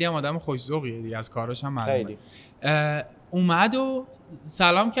خیلی هم آدم خوش‌ذوقیه دیگه، از کاراش هم معلومه. اومد و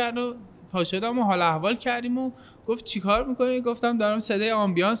سلام کرد و پا شدم و حال احوال کردیم و گفت چیکار میکنی؟ گفتم دارم صدای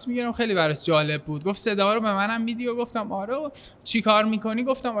آمبیانس میگیرم. خیلی براش جالب بود. گفت صدا رو به منم میدی؟ و گفتم آره. و چیکار میکنی؟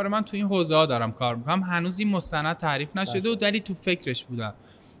 گفتم آره من تو این حوزه دارم کار میکنم. هنوز این مستند تعریف نشده و ولی تو فکرش بودم.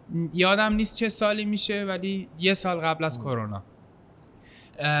 یادم نیست چه سالی میشه ولی یه سال قبل از کرونا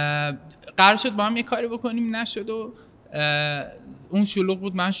قرار شد با هم یه کاری بکنیم، نشد و اون شلوغ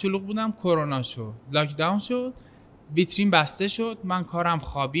بود، من شلوغ بودم، کرونا شد، لاک داون شد، ویترین بسته شد، من کارم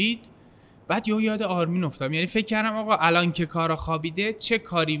خوابید. بعد یاد آرمین افتادم، یعنی فکر کردم آقا الان که کارا خوابیده چه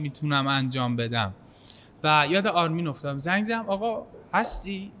کاری میتونم انجام بدم و یاد آرمین افتادم. زنگ زدم آقا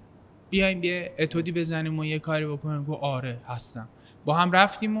هستی؟ بیایم یه اتودی بزنیم و یه کاری بکنیم. گفت آره هستم. با هم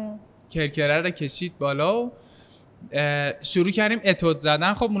رفتیم و کرکره رو کشید بالا و شروع کردیم اتود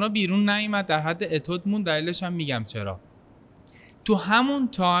زدن. خب اونا بیرون نیومد، در حد اتود مون. دلیلش هم میگم چرا. تو همون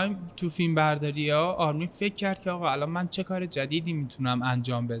تایم تو فیلم برداری ها آرمین فکر کرد که آقا الان من چه کار جدیدی میتونم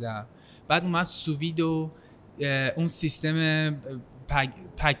انجام بدم. بعد اومد سووید و اون سیستم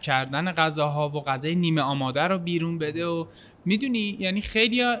پک کردن غذاها و غذای نیمه آماده رو بیرون بده و میدونی یعنی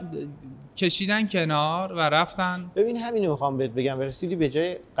خیلی‌ها کشیدن کنار و رفتن. ببین همینو میخوام بهت بگم، رسیدی به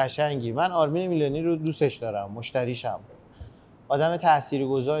جای قشنگی. من آرمین میلانی رو دوستش دارم، مشتریشم، آدم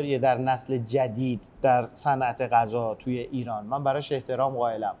تاثیرگذاریه در نسل جدید در صنعت غذا توی ایران. من براش احترام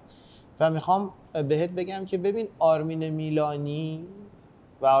قائلم و میخوام بهت بگم که ببین آرمین میلانی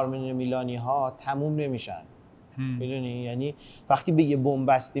و آرمین میلانی ها تموم نمیشن. میدونی یعنی وقتی به یه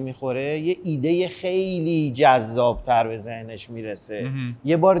بنبستی میخوره یه ایده خیلی جذابتر به ذهنش میرسه،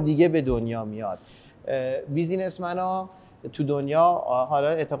 یه بار دیگه به دنیا میاد. بیزینسمنا تو دنیا حالا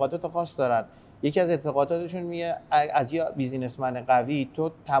اعتقادات خاص دارن. یکی از اعتقاداتشون میگه از یه بیزینسمن قوی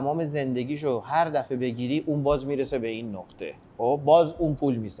تو تمام زندگیشو هر دفعه بگیری اون باز میرسه به این نقطه، خب باز اون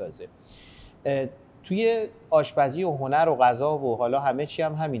پول میسازه. توی آشپزی و هنر و غذا و حالا همه چی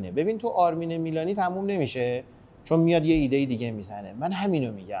هم همینه. ببین تو آرمین میلانی تموم نمیشه چون میاد یه ایده دیگه میزنه. من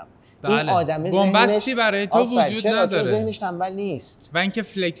همینو میگم. بله. این آدم بنبستی برای تو وجود نداره، چون ذهنش تنبل نیست و اینکه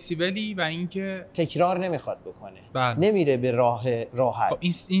فلکسیبلی و اینکه تکرار نمیخواد بکنه. بله. نمیره به راه راحت. خب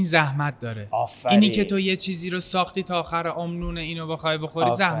این زحمت داره. آفرین. اینی که تو یه چیزی رو ساختی تا آخر عمرونه اینو بخوای بخوری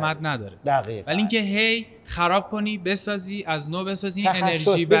آفرین. زحمت نداره. دقیقاً. ولی اینکه هی خراب کنی بسازی از نو بسازی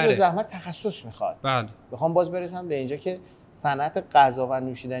انرژی بره. بره. زحمت تخصص میخواد. بله. میخوام باز برسم به اینجا که صنعت غذا و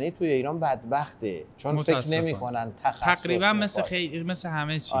نوشیدنی توی ایران بدبخته چون فکر نمی‌کنن تخصص تقریبا مثل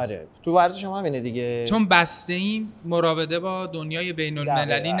همه چیز. آره تو ورزش هم همینه دیگه، چون بسته ایم، مراوده با دنیای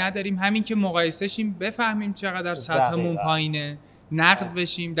بین‌المللی نداریم. همین که مقایسه شیم بفهمیم چقدر سطحمون پایینه، نقد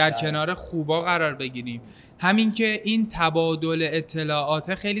بشیم، در کنار خوبا قرار بگیریم. همین که این تبادل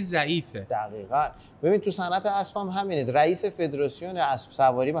اطلاعات خیلی ضعیفه. دقیقاً. ببین تو صنعت اسب هم همینه. رئیس فدراسیون اسب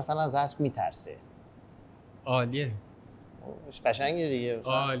سواری مثلا از اسب میترسه. عالیه. قشنگه دیگه.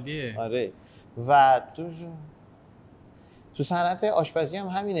 عالیه. آره. و تو صنعت آشپزی هم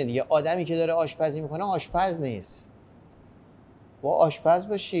همینه دیگه. آدمی که داره آشپزی میکنه آشپز نیست. با آشپز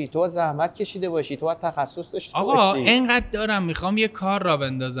باشی، تو زحمت کشیده باشی، تو تخصص داشته باشی. آقا اینقدر دارم میخوام یه کار را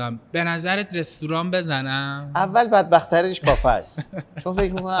بندازم، به نظرت رستوران بزنم؟ اول بدبخت‌ترش کافه است. چون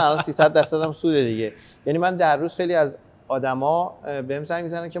فکر میکنم الان 300% هم سوده دیگه. یعنی من در روز خیلی از آدما بهم زنگ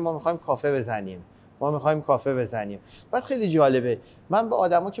میزنن که ما میخوایم کافه بزنیم. بعد خیلی جالبه، من به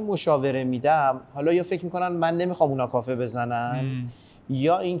آدما که مشاوره میدم حالا یا فکر میکنن من نمیخوام اونا کافه بزنن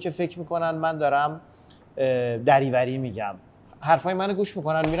یا این که فکر میکنن من دارم دریوری میگم. حرفای منو گوش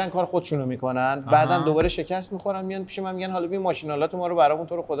میکنن میرن کار خودشونو میکنن، بعدم دوباره شکست میخورن میان پیش من میگن حالا ببین ماشینالات ما رو برامون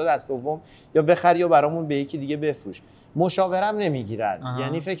تو رو خدا دست دوم یا بخر یا برامون به یکی دیگه بفروش. مشاورم نمیگیرن.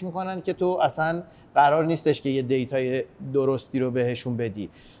 یعنی فکر میکنن که تو اصلا قرار نیستش که یه دیتای درستی رو بهشون بدی.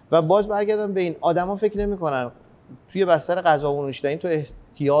 و باز برگردم به این آدما فکر نمیکنن توی بستر غذا و نوشیدنی تو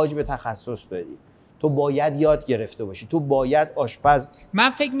احتیاج به تخصص داری. تو باید یاد گرفته باشی، تو باید آشپز. من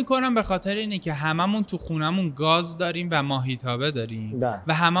فکر میکنم به خاطر اینه که هممون تو خونمون گاز داریم و ماهیتابه داریم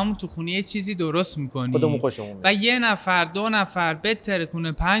و هممون تو خونه یه چیزی درست میکنیم خودمون خوشمون و یه نفر 2 نفر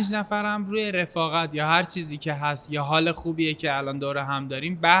بترکونه 5 نفرم روی رفاقت یا هر چیزی که هست یا حال خوبیه که الان دور هم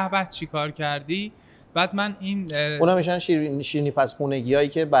داریم به چی کار کردی. بعد من این اونا میشن شیرینی پس خونگیایی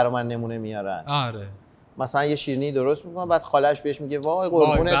که برا من نمونه میارن. آره مثلا یه شیرینی درست میکنه بعد خالش بهش میگه وای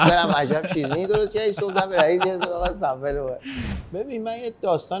قربونت برم عجب شیرینی درست کردی صبح به رئیس آقا سفرها. ببین من یه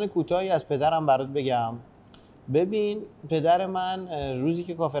داستان کوتاهی از پدرم برات بگم. ببین پدر من روزی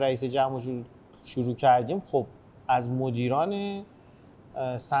که کافه رئیس جمع شروع کردیم خب از مدیران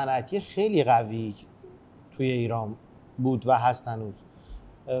صنعتی خیلی قوی توی ایران بود و هست هنوز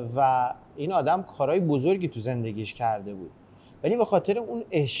و این آدم کارهای بزرگی تو زندگیش کرده بود، ولی به خاطر اون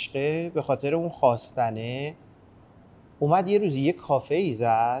عشقه، به خاطر اون خواستنه اومد یه روزی یه کافه ای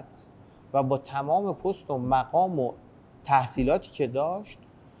زد و با تمام پست و مقام و تحصیلاتی که داشت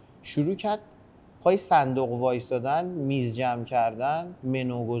شروع کرد پای صندوق وایستادن، میز جمع کردن،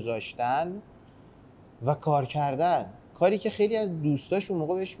 منو گذاشتن و کار کردن. کاری که خیلی از دوستاش اون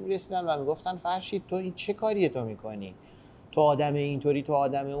موقع بهش میرسیدن و میگفتن فرشید تو این چه کاریه تو میکنی؟ تو آدم اینطوری، تو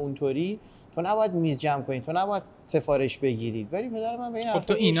آدم اونطوری، تو نباید میز جمع کنی، تو نباید سفارش بگیری. ولی پدر من به این خب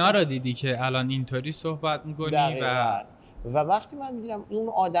تو اینا رو دیدی که الان اینطوری صحبت میکنی و وقتی من میدیدم اون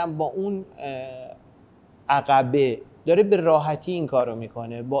آدم با اون عقبه داره به راحتی این کارو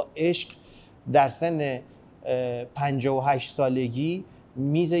میکنه، با عشق در سن 58 سالگی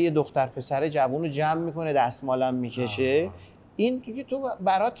میز یه دختر پسر جوون رو جمع میکنه، دستمالم میکشه. این دیگه تو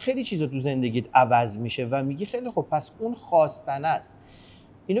برات خیلی چیزا تو زندگیت عوض میشه و میگی خیلی خب پس اون خواستنه است،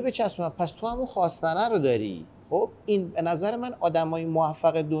 اینو بچسبون، پس تو هم اون خواستنه رو داری. خب این به نظر من آدمای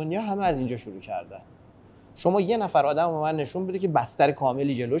موفق دنیا همه از اینجا شروع کردن. شما یه نفر آدم به من نشون بده که بستر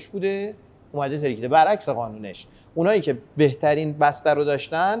کاملی جلوش بوده اومده تریکیده، برعکس قانونش اونایی که بهترین بستر رو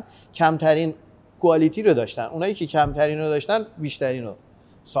داشتن کمترین کوالیتی رو داشتن، اونایی که کمترین رو داشتن بیشترین رو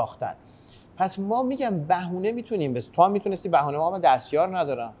ساختن. پس ما میگم بهونه میتونیم تو هم میتونستی بهونه، ما دستیار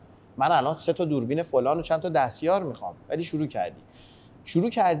ندارم، من الان 3 تا دوربین فلان و چند تا دستیار میخوام، ولی شروع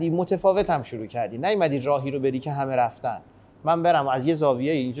کردی متفاوت هم شروع کردی، نیومدی راهی رو بری که همه رفتن، من برم از یه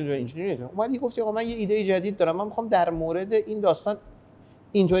زاویه اینجوری اومدی گفتی آقا من یه ایده جدید دارم، من میخوام در مورد این داستان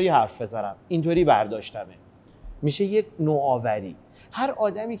اینطوری حرف بزنم، اینطوری برداشتمه، میشه یک نوآوری. هر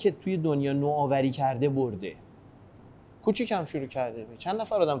آدمی که توی دنیا نوآوری کرده برده، کوچیکم شروع کرده. چند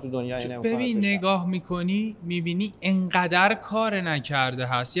نفر آدم تو دنیا اینه میکنه. ببین نگاه میکنی میبینی انقدر کار نکرده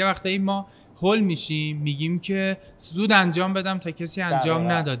هست. یه وقتایی ما هول میشیم میگیم که زود انجام بدم تا کسی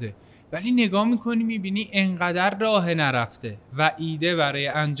انجام نداده، ولی نگاه میکنی میبینی انقدر راه نرفته و ایده برای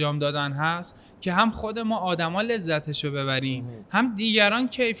انجام دادن هست که هم خود ما آدما لذتشو ببریم هم دیگران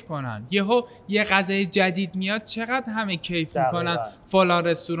کیف کنن. یه غذای جدید میاد چقدر همه کیف میکنن، فلان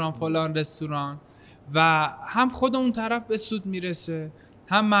رستوران و هم خود اون طرف به سود میرسه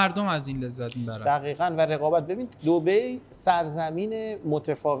هم مردم از این لذت میبرن. دقیقاً. و رقابت، ببین دبی سرزمین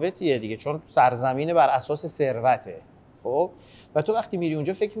متفاوتیه دیگه، چون سرزمین بر اساس ثروته. خب و تو وقتی میری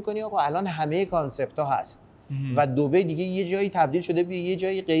اونجا فکر میکنی آقا الان همه کانسپت ها هست و دبی دیگه یه جایی تبدیل شده به یه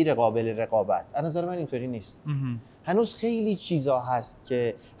جایی غیر قابل رقابت. از نظر من اینطوری نیست. هنوز خیلی چیزا هست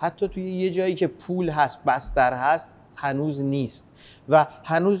که حتی توی یه جایی که پول هست، بستر هست، هنوز نیست. و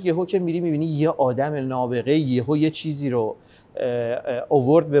هنوز یهو که میری میبینی یه آدم نابغه یهو یه چیزی رو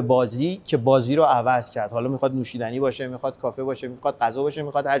آورد به بازی که بازی رو عوض کرد. حالا میخواد نوشیدنی باشه، میخواد کافه باشه، میخواد غذا باشه،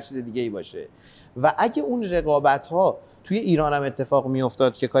 میخواد هر چیز دیگه ای باشه. و اگه اون رقابت ها توی ایران هم اتفاق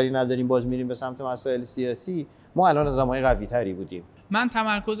میافتاد که کاری نداریم باز میریم به سمت مسائل سیاسی، ما الان آدمای قوی تری بودیم. من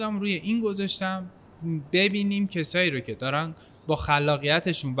تمرکزم روی این گذاشتم ببینیم کسایی رو که دارن با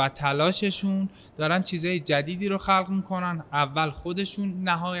خلاقیتشون و تلاششون دارن چیزای جدیدی رو خلق میکنن، اول خودشون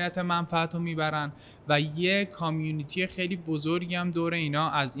نهایت منفعت رو میبرن و یه کامیونیتی خیلی بزرگی هم دور اینا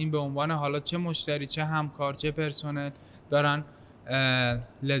از این به عنوان حالا چه مشتری چه همکار چه پرسنل دارن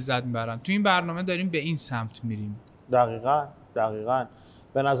لذت میبرن. تو این برنامه داریم به این سمت میریم. دقیقاً.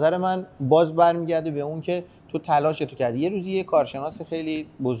 به نظر من باز برمیگرده به اون که تو تلاشتو کردی. یه روزی یه کارشناس خیلی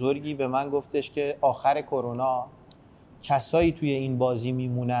بزرگی به من گفتش که آخر کرونا کسایی توی این بازی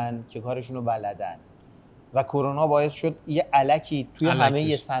میمونن که کارشونو بلدن و کرونا باعث شد یه الکی توی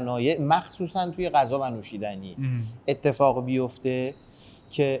همه صنایع مخصوصا توی غذا و نوشیدنی اتفاق بیفته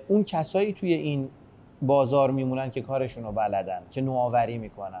که اون کسایی توی این بازار میمونن که کارشونو بلدن، که نوآوری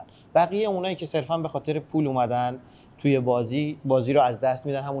میکنن. بقیه اونایی که صرفا به خاطر پول اومدن توی بازی رو از دست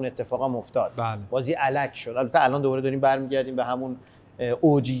میدن. همون اتفاق هم افتاد. بازی الک شد. البته الان دوباره داریم برمیگردیم به همون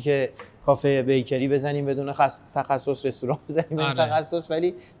اوجی که کافه بیکری بزنیم بدون تخصص، رستوران بزنیم بدون تخصص،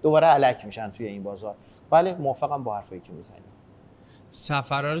 ولی دوباره الک میشن توی این بازار. بله موافقم با حرفایی که میزنیم.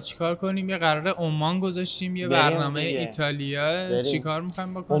 سفرها رو چیکار کنیم؟ یه قراره عمان گذاشتیم، یه برنامه ایتالیا، چیکار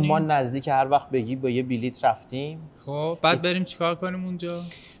می‌خوایم بکنیم؟ عمان نزدیک هر وقت بگی با یه بلیت رفتیم. خب بعد بریم چیکار کنیم اونجا؟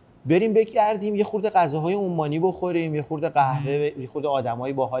 بریم بگردیم یه خورده غذاهای عمانی بخوریم، یه خورده قهوه، یه خورده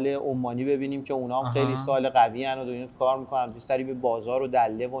آدمای باحال عمانی ببینیم که اونا هم خیلی سال قوی ان و دنیا کار میکنن، سری به بازار و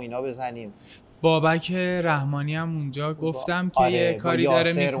دله و اینا بزنیم. بابک رحمانی هم اونجا گفتم که یه کاری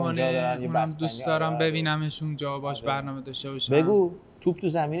داره میکنه، من دوست دارم ببینمش اونجا، باش برنامه داشته باشم. بگو توپ تو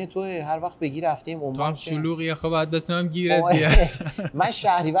زمین توئه، هر وقت بگی رفتیم عمان. تو هم شلوغیه، خب بعد بتونم گیرت بیارم. من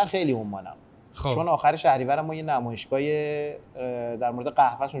شهریور خیلی عمانم. چون آخر شهریور ما یه نمایشگاه در مورد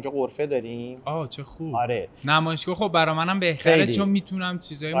قهوه اونجا غرفه داریم. چه خوب. آره نمایشگاه خب برای منم بهتره چون میتونم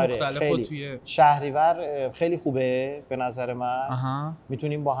چیزای مختلفو توی شهریور خیلی خوبه به نظر من.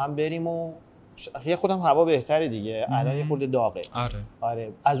 میتونیم با هم بریم و یه خودم هوا بهتره دیگه. الان یه خورده داغه. آره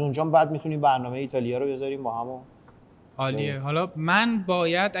از اونجا بعد میتونیم برنامه ایتالیا رو بذاریم با هم. عالیه. حالا من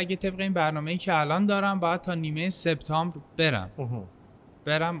باید اگه طبق این برنامه‌ای که الان دارم باید تا نیمه سپتامبر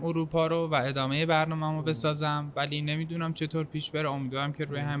برم اروپا رو و ادامه برنامه‌مو بسازم، ولی نمیدونم چطور پیش بره. امیدوارم که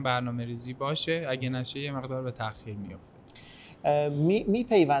روی هم برنامه‌ریزی باشه، اگه نشه یه مقدار به تأخیر میفته.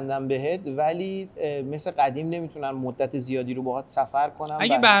 میپیوندم بهت، ولی مثل قدیم نمیتونم مدت زیادی رو باهات سفر کنم.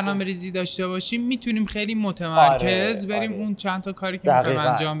 اگه برنامه‌ریزی داشته باشیم میتونیم خیلی متمرکز بریم اون چند تا کاری که می‌خوایم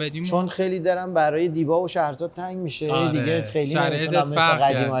انجام بدیم. چون خیلی دارم برای دیبا و شهرزاد تنگ میشه دیگه، خیلی نمیتونم مثل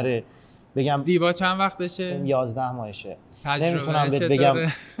قدیم بگم. دیبا چند وقتشه؟ 11 ماهشه. نمیتونم بهت بگم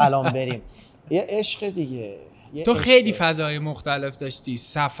الان بریم. یه عشق دیگه، تو خیلی فضای مختلف داشتی،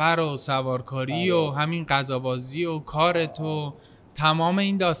 سفر و سوارکاری و همین غذابازی و کارت و تمام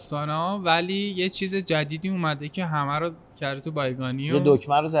این داستانا، ولی یه چیز جدیدی اومده که همه رو کرده تو بایگانی یه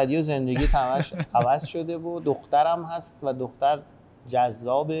دکمه رو زدی و زندگی تماش عوض شده و دخترم هست و دختر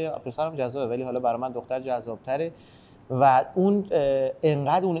جذابه، پسرم جذابه ولی حالا برای من دختر جذابتره و اون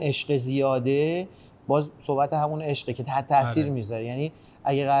انقدر اون عشق زیاده، باز صحبت همون عشقه که تحت تاثیر میذاره. یعنی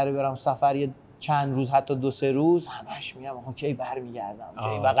اگه قراره برم سفر یه چند روز حتی 2-3 روز همش میگم آخه کی برمیگردم،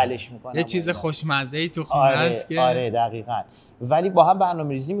 کی بغلش میکنم، یه چیز خوشمزه‌ای تو خونه است که آره دقیقاً. ولی با هم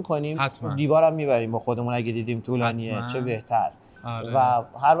برنامه‌ریزی میکنیم، دیوارم میبریم با خودمون اگه دیدیم طولانیه حتما. چه بهتر. و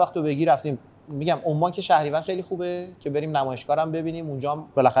هر وقت تو بگی رفتیم. میگم عمان که شهریور خیلی خوبه که بریم نمایشگاهام ببینیم، اونجا هم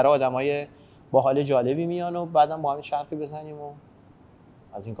بالاخره آدمای با حال جالبی میان و بعدم با هم چرخی بزنیم و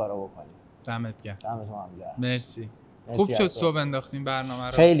از این کارا بکنیم. دمت گرم. دمتون هم گرم. مرسی. خوب شد صبح انداختیم برنامه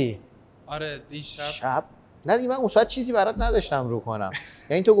رو. خیلی. آره دیشب شب نه دیگه من اون ساعت چیزی برات نداشتم رو کنم.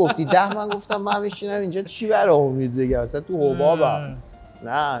 یعنی تو گفتی 10 من گفتم من بشینم اینجا چی برای امید بگم اصلا تو حبابم.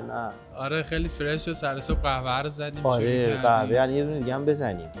 نه آره خیلی فرش و سر صبح قهوه رو زدیم. آره قهوه یعنی یه دونه دیگه هم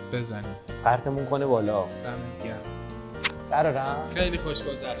بزنیم پرتمون کنه بالا. دمت گرم. قرارم خیلی خوش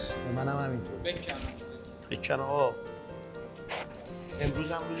گذشت. منم همینطور. بکن آقا.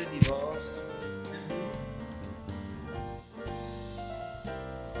 امروز هم روز دیواست.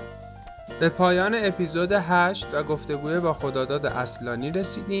 به پایان اپیزود 8 و گفتگوی با خداداد اصلانی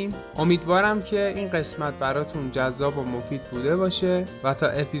رسیدیم. امیدوارم که این قسمت براتون جذاب و مفید بوده باشه و تا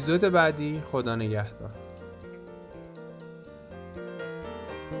اپیزود بعدی خدا نگهدار.